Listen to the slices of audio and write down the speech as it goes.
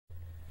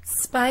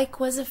Spike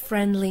was a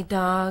friendly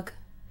dog.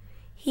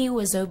 He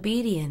was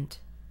obedient.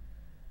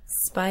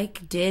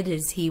 Spike did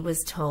as he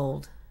was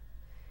told.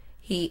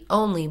 He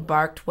only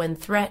barked when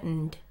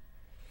threatened.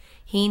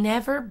 He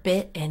never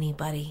bit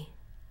anybody.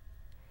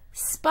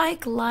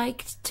 Spike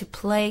liked to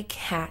play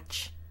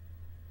catch.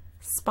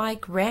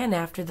 Spike ran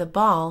after the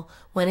ball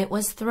when it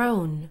was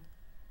thrown.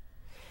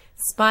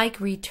 Spike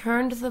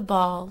returned the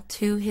ball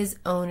to his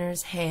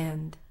owner's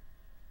hand.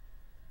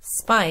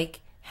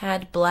 Spike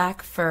had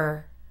black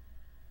fur.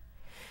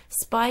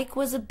 Spike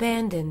was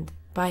abandoned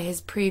by his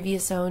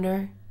previous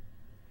owner.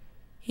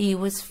 He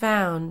was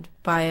found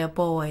by a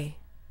boy.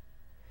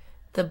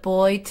 The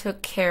boy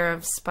took care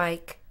of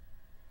Spike.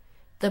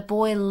 The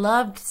boy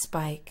loved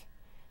Spike,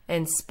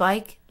 and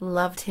Spike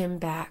loved him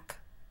back.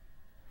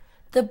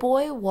 The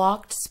boy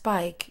walked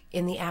Spike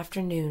in the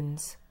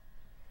afternoons.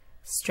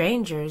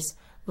 Strangers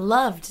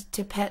loved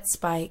to pet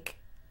Spike.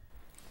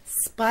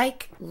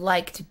 Spike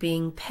liked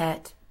being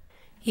pet.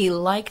 He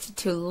liked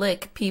to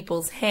lick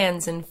people's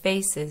hands and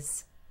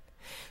faces.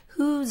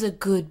 "Who's a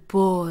good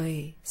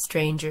boy?"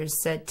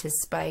 strangers said to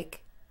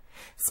Spike.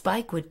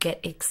 Spike would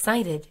get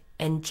excited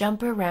and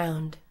jump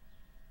around.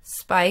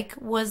 Spike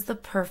was the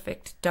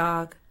perfect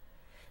dog.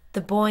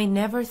 The boy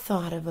never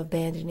thought of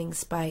abandoning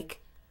Spike.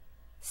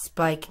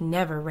 Spike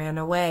never ran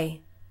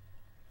away.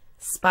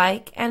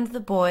 Spike and the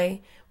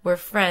boy were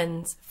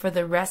friends for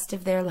the rest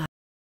of their lives.